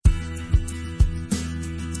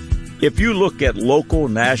If you look at local,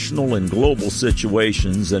 national, and global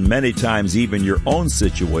situations, and many times even your own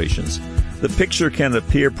situations, the picture can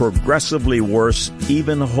appear progressively worse,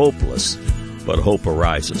 even hopeless. But hope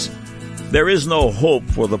arises. There is no hope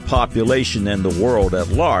for the population and the world at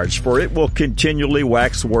large, for it will continually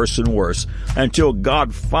wax worse and worse until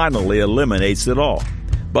God finally eliminates it all.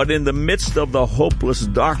 But in the midst of the hopeless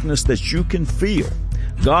darkness that you can feel,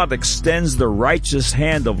 God extends the righteous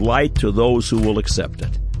hand of light to those who will accept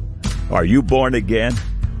it. Are you born again?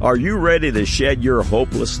 Are you ready to shed your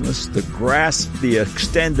hopelessness, to grasp the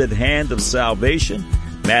extended hand of salvation?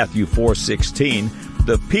 Matthew 4:16,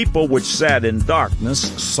 the people which sat in darkness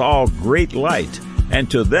saw great light,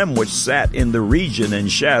 and to them which sat in the region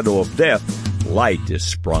and shadow of death, light is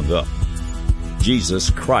sprung up. Jesus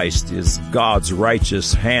Christ is God's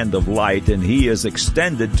righteous hand of light, and He is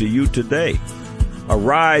extended to you today.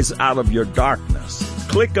 Arise out of your darkness.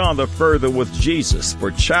 Click on the Further with Jesus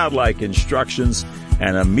for childlike instructions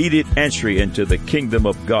and immediate entry into the kingdom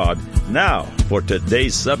of God. Now for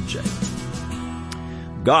today's subject.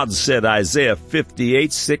 God said, Isaiah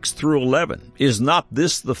 58:6-11, "Is not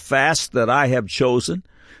this the fast that I have chosen?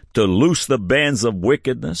 To loose the bands of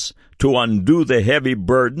wickedness, to undo the heavy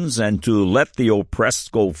burdens, and to let the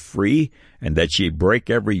oppressed go free, and that ye break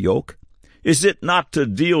every yoke? Is it not to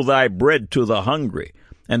deal thy bread to the hungry,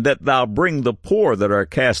 and that thou bring the poor that are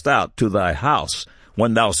cast out to thy house,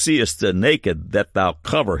 when thou seest the naked, that thou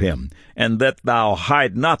cover him, and that thou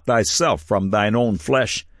hide not thyself from thine own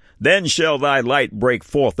flesh? Then shall thy light break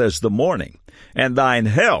forth as the morning, and thine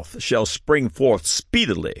health shall spring forth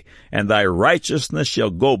speedily, and thy righteousness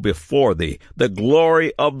shall go before thee. The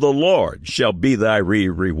glory of the Lord shall be thy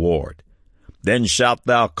reward. Then shalt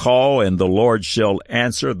thou call, and the Lord shall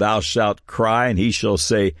answer. Thou shalt cry, and he shall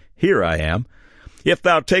say, Here I am. If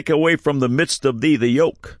thou take away from the midst of thee the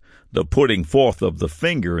yoke, the putting forth of the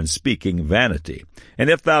finger and speaking vanity, and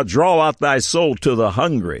if thou draw out thy soul to the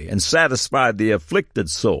hungry, and satisfy the afflicted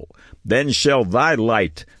soul, then shall thy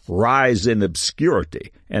light rise in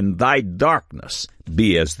obscurity, and thy darkness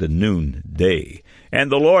be as the noonday.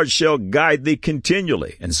 And the Lord shall guide thee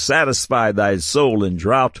continually, and satisfy thy soul in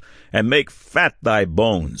drought, and make fat thy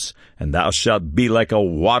bones. And thou shalt be like a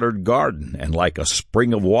watered garden, and like a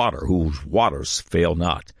spring of water, whose waters fail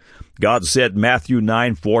not. God said, Matthew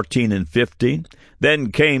 9:14-15,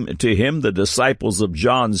 Then came to him the disciples of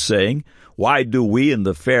John, saying, Why do we and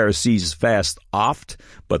the Pharisees fast oft,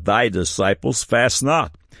 but thy disciples fast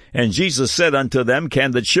not? And Jesus said unto them,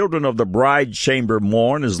 Can the children of the bride chamber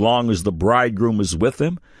mourn as long as the bridegroom is with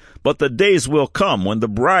them? But the days will come when the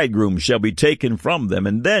bridegroom shall be taken from them,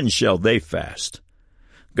 and then shall they fast.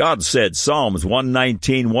 God said, Psalms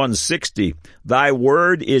 119:160, Thy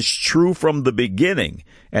word is true from the beginning,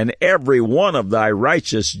 and every one of thy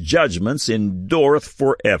righteous judgments endureth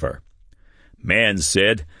forever. Man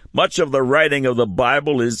said, Much of the writing of the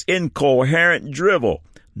Bible is incoherent drivel.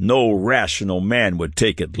 No rational man would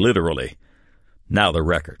take it literally. Now the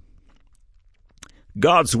record.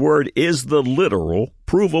 God's word is the literal,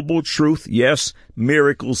 provable truth, yes,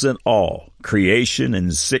 miracles and all. Creation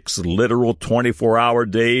in 6 literal 24-hour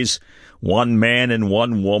days, 1 man and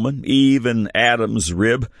 1 woman, Eve and Adam's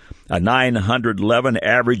rib, a 911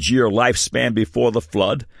 average year lifespan before the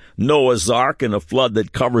flood, Noah's Ark and a flood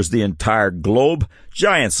that covers the entire globe,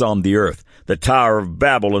 giants on the earth, the Tower of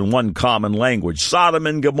Babel in 1 common language, Sodom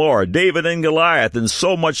and Gomorrah, David and Goliath, and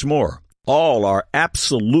so much more. All are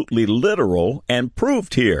absolutely literal and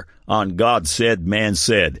proved here on God Said, Man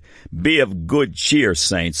Said. Be of good cheer,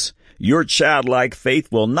 saints. Your childlike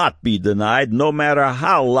faith will not be denied, no matter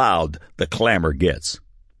how loud the clamor gets.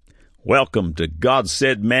 Welcome to God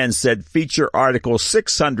Said, Man Said feature article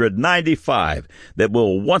 695 that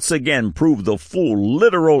will once again prove the full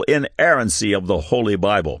literal inerrancy of the Holy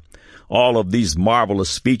Bible. All of these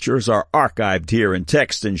marvelous features are archived here in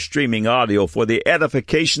text and streaming audio for the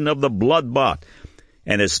edification of the blood-bought,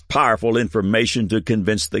 and it's powerful information to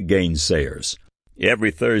convince the gainsayers.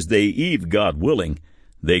 Every Thursday Eve, God willing,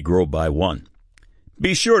 they grow by 1.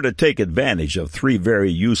 Be sure to take advantage of 3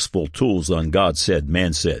 very useful tools on God Said,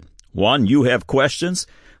 Man Said. 1, you have questions?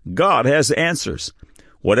 God has answers.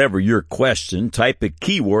 Whatever your question, type a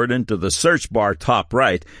keyword into the search bar top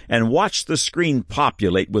right and watch the screen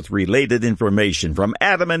populate with related information from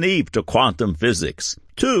Adam and Eve to quantum physics.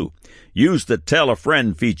 2, use the Tell a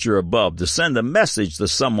Friend feature above to send a message to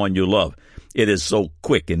someone you love. It is so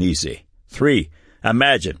quick and easy. 3,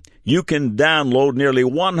 imagine you can download nearly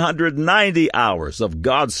 190 hours of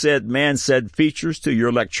God Said, Man Said features to your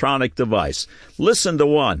electronic device. Listen to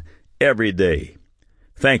one every day.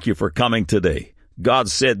 Thank you for coming today. God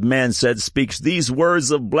Said, Man Said speaks these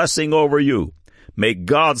words of blessing over you. May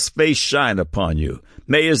God's face shine upon you.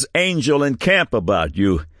 May his angel encamp about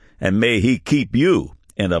you, and may he keep you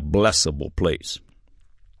in a blessable place.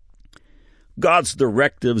 God's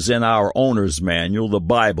directives in our owner's manual, the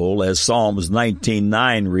Bible, as Psalms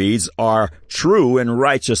 19:9 reads, are true and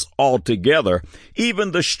righteous altogether,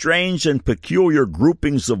 even the strange and peculiar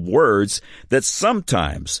groupings of words that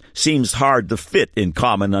sometimes seems hard to fit in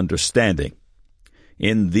common understanding.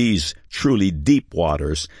 In these truly deep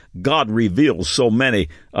waters, God reveals so many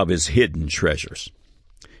of his hidden treasures.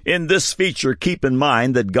 In this feature, keep in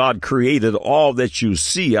mind that God created all that you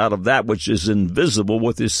see out of that which is invisible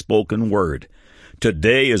with his spoken word.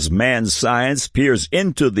 Today, as man's science peers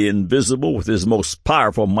into the invisible with his most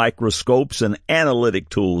powerful microscopes and analytic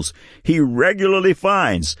tools, he regularly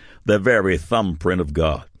finds the very thumbprint of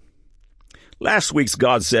God. Last week's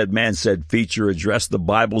God Said, Man Said feature addressed the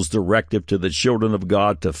Bible's directive to the children of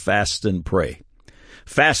God to fast and pray.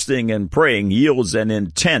 Fasting and praying yields an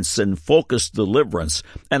intense and focused deliverance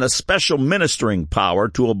and a special ministering power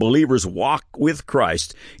to a believer's walk with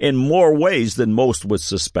Christ in more ways than most would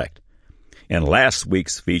suspect. In last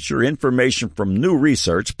week's feature, information from new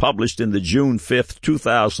research published in the June 5,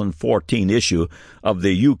 2014 issue of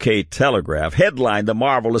the UK Telegraph headlined the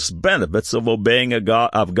marvelous benefits of obeying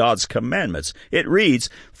God's commandments. It reads,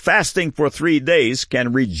 "Fasting for 3 days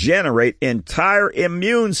can regenerate entire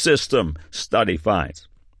immune system," study finds.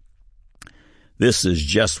 This is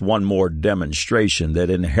just one more demonstration that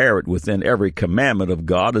inherent within every commandment of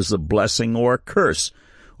God is a blessing or a curse.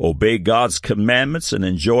 Obey God's commandments and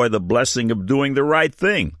enjoy the blessing of doing the right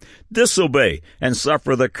thing. Disobey and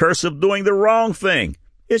suffer the curse of doing the wrong thing.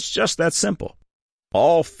 It's just that simple.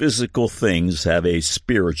 All physical things have a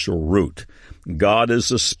spiritual root. God is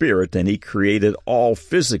a spirit, and he created all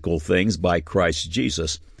physical things by Christ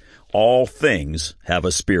Jesus. All things have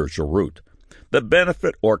a spiritual root. The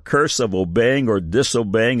benefit or curse of obeying or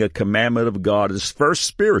disobeying a commandment of God is first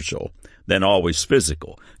spiritual, then always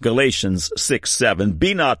physical. Galatians 6:7,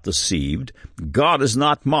 "Be not deceived, God is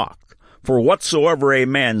not mocked. For whatsoever a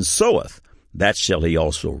man soweth, that shall he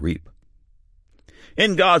also reap."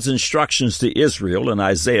 In God's instructions to Israel in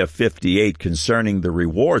Isaiah 58 concerning the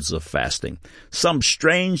rewards of fasting, some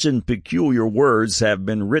strange and peculiar words have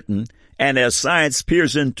been written, and as science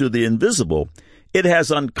peers into the invisible, it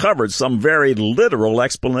has uncovered some very literal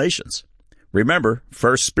explanations. Remember,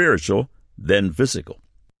 first spiritual, then physical.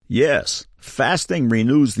 Yes, fasting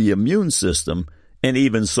renews the immune system, and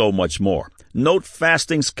even so much more. Note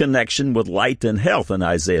fasting's connection with light and health in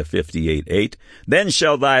Isaiah 58:8. "Then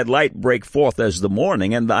shall thy light break forth as the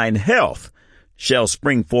morning, and thine health shall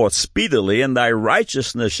spring forth speedily, and thy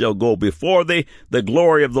righteousness shall go before thee. The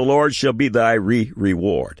glory of the Lord shall be thy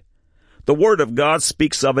reward." The Word of God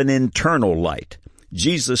speaks of an internal light.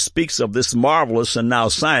 Jesus speaks of this marvelous and now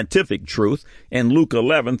scientific truth in Luke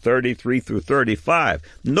 11:33-35.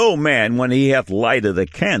 "No man, when he hath lighted a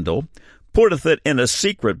candle, putteth it in a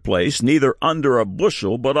secret place, neither under a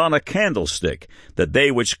bushel, but on a candlestick, that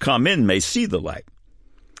they which come in may see the light.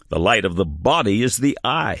 The light of the body is the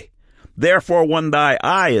eye. Therefore, when thy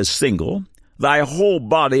eye is single, thy whole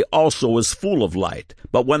body also is full of light.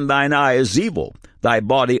 But when thine eye is evil, thy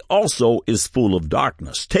body also is full of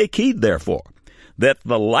darkness. Take heed, therefore, that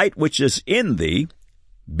the light which is in thee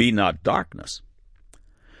be not darkness."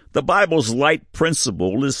 The Bible's light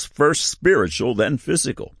principle is first spiritual, then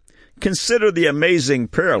physical. Consider the amazing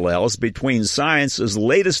parallels between science's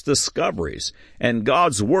latest discoveries and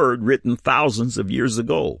God's Word written thousands of years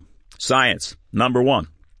ago. Science, number one.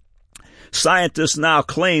 Scientists now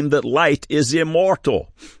claim that light is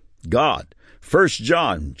immortal. God, 1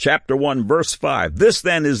 John chapter 1, verse 5, "This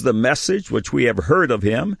then is the message which we have heard of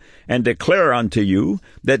him, and declare unto you,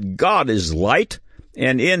 that God is light,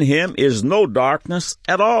 and in him is no darkness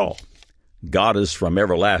at all." God is from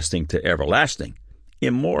everlasting to everlasting,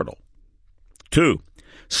 immortal. 2.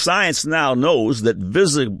 Science now knows that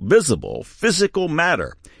visible physical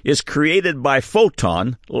matter is created by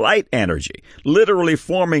photon light energy, literally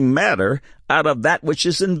forming matter out of that which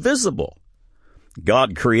is invisible.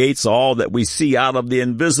 God creates all that we see out of the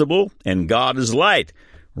invisible, and God is light.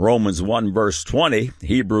 Romans 1 verse 20,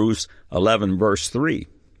 Hebrews 11 verse 3.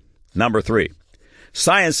 Number 3,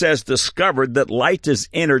 science has discovered that light is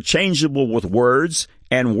interchangeable with words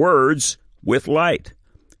and words with light.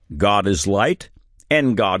 God is light,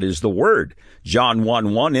 and God is the Word. John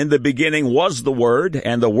 1:1, "In the beginning was the Word,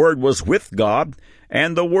 and the Word was with God,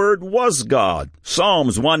 and the Word was God."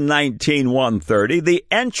 Psalms 119:130, "The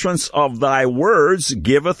entrance of thy words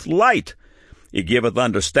giveth light. It giveth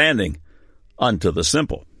understanding unto the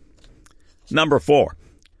simple." Number 4,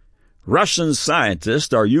 Russian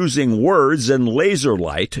scientists are using words and laser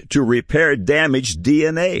light to repair damaged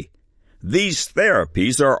DNA. These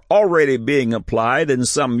therapies are already being applied in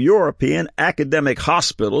some European academic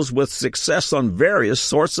hospitals with success on various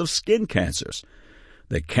sorts of skin cancers.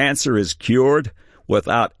 The cancer is cured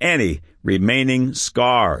without any remaining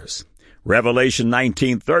scars. Revelation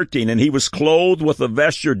 19:13, and he was clothed with a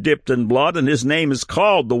vesture dipped in blood, and his name is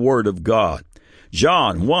called the Word of God.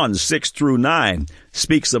 John 1:6-9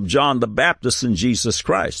 speaks of John the Baptist and Jesus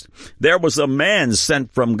Christ. There was a man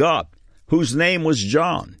sent from God, whose name was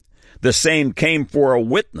John. The same came for a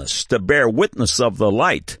witness, to bear witness of the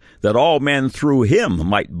light, that all men through him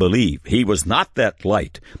might believe. He was not that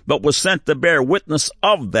light, but was sent to bear witness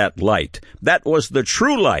of that light. That was the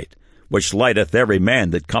true light, which lighteth every man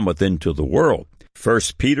that cometh into the world.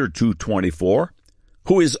 1 Peter 2:24,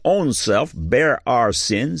 who his own self bare our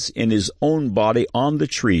sins in his own body on the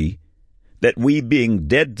tree, that we being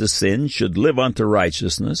dead to sin should live unto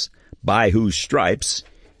righteousness, by whose stripes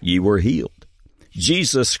ye were healed.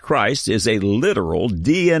 Jesus Christ is a literal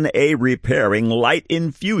DNA-repairing light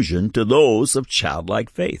infusion to those of childlike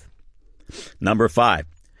faith. Number 5.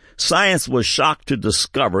 Science was shocked to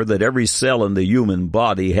discover that every cell in the human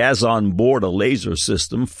body has on board a laser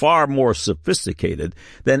system far more sophisticated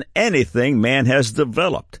than anything man has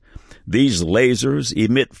developed. These lasers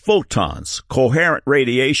emit photons, coherent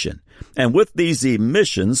radiation, and with these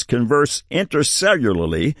emissions converse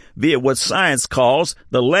intercellularly via what science calls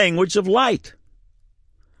the language of light.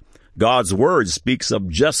 God's Word speaks of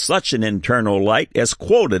just such an internal light as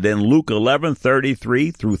quoted in Luke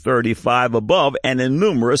 11:33-35 above and in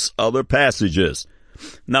numerous other passages.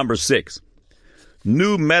 Number 6.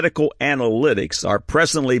 New medical analytics are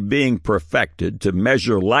presently being perfected to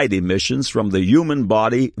measure light emissions from the human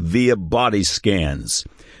body via body scans.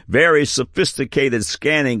 Very sophisticated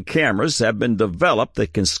scanning cameras have been developed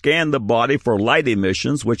that can scan the body for light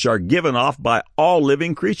emissions which are given off by all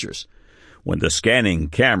living creatures. When the scanning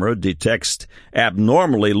camera detects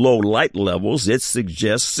abnormally low light levels, it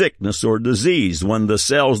suggests sickness or disease. When the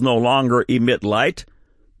cells no longer emit light,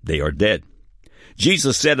 they are dead.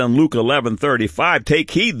 Jesus said in Luke 11:35, take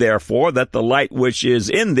heed therefore that the light which is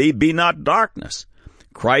in thee be not darkness.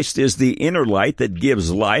 Christ is the inner light that gives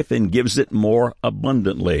life and gives it more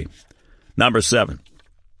abundantly. Number 7.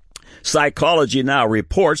 Psychology now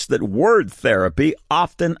reports that word therapy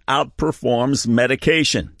often outperforms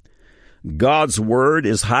medication. God's Word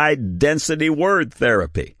is high-density word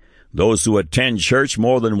therapy. Those who attend church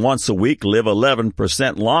more than once a week live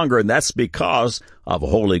 11% longer, and that's because of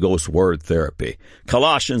Holy Ghost word therapy.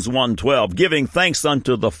 Colossians 1:12, giving thanks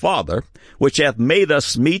unto the Father, which hath made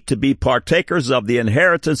us meet to be partakers of the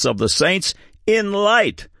inheritance of the saints in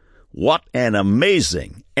light. What an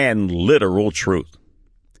amazing and literal truth.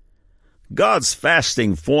 God's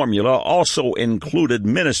fasting formula also included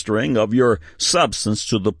ministering of your substance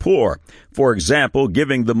to the poor. For example,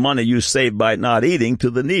 giving the money you save by not eating to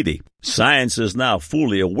the needy. Science is now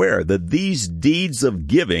fully aware that these deeds of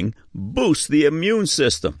giving boost the immune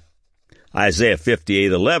system. Isaiah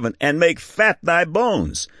 58:11, and make fat thy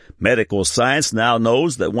bones. Medical science now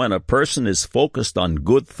knows that when a person is focused on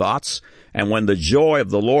good thoughts and when the joy of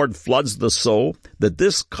the Lord floods the soul, that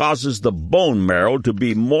this causes the bone marrow to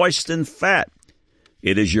be moist and fat.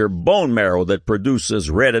 It is your bone marrow that produces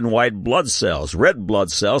red and white blood cells. Red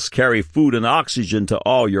blood cells carry food and oxygen to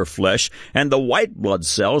all your flesh, and the white blood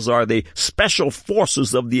cells are the special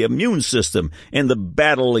forces of the immune system in the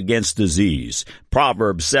battle against disease.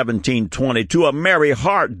 Proverbs 17:22, a merry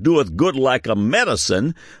heart doeth good like a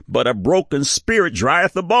medicine, but a broken spirit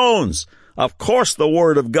drieth the bones. Of course, the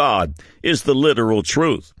Word of God is the literal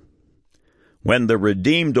truth. When the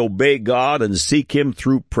redeemed obey God and seek Him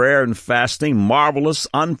through prayer and fasting, marvelous,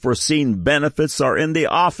 unforeseen benefits are in the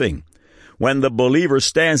offing. When the believer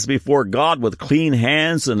stands before God with clean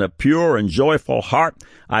hands and a pure and joyful heart,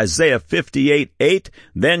 Isaiah 58:8,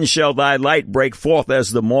 then shall thy light break forth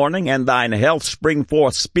as the morning, and thine health spring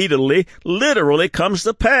forth speedily, literally comes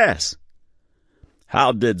to pass.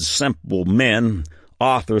 How did simple men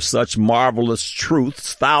author such marvelous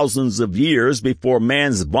truths thousands of years before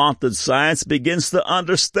man's vaunted science begins to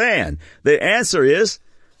understand? The answer is,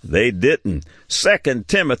 they didn't. 2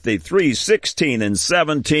 Timothy 3:16 and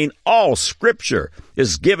 17, all Scripture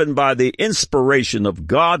is given by the inspiration of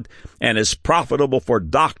God and is profitable for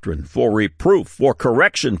doctrine, for reproof, for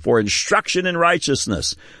correction, for instruction in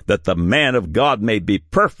righteousness, that the man of God may be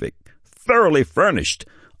perfect, thoroughly furnished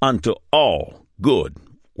unto all good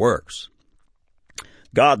works.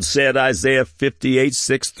 God said, Isaiah 58,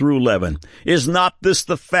 6 through 11, "Is not this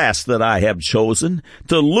the fast that I have chosen?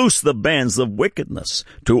 To loose the bands of wickedness,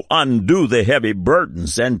 to undo the heavy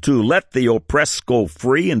burdens, and to let the oppressed go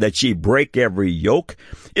free, and that ye break every yoke?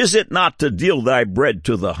 Is it not to deal thy bread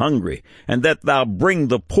to the hungry, and that thou bring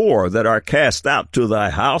the poor that are cast out to thy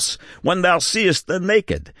house? When thou seest the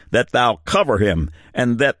naked, that thou cover him,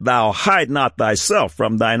 and that thou hide not thyself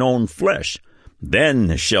from thine own flesh?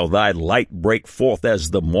 Then shall thy light break forth as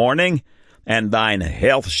the morning, and thine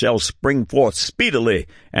health shall spring forth speedily,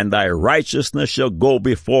 and thy righteousness shall go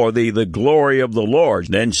before thee, the glory of the Lord.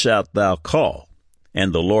 Then shalt thou call,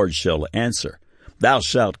 and the Lord shall answer. Thou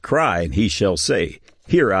shalt cry, and he shall say,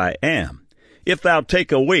 Here I am. If thou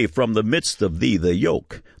take away from the midst of thee the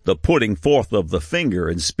yoke, the putting forth of the finger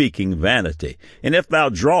and speaking vanity, and if thou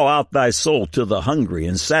draw out thy soul to the hungry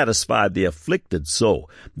and satisfy the afflicted soul,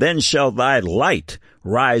 then shall thy light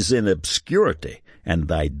rise in obscurity, and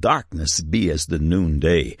thy darkness be as the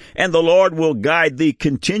noonday. And the Lord will guide thee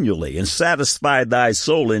continually, and satisfy thy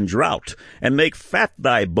soul in drought, and make fat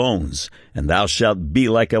thy bones. And thou shalt be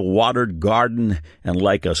like a watered garden, and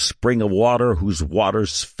like a spring of water whose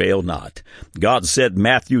waters fail not. God said,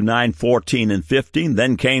 Matthew 9:14 and 15,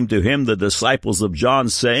 Then came to him the disciples of John,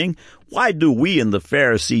 saying, Why do we and the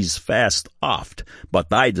Pharisees fast oft, but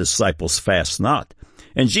thy disciples fast not?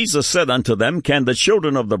 And Jesus said unto them, Can the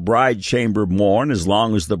children of the bride chamber mourn as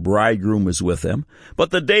long as the bridegroom is with them?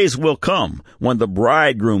 But the days will come when the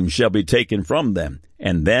bridegroom shall be taken from them,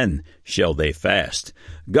 and then shall they fast.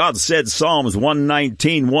 God said, Psalms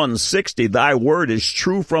 119, 160, Thy word is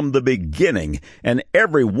true from the beginning, and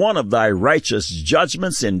every one of thy righteous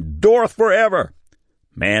judgments endureth forever.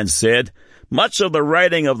 Man said, Much of the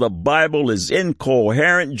writing of the Bible is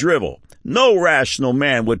incoherent drivel. No rational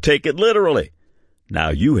man would take it literally. Now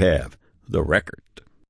you have the record.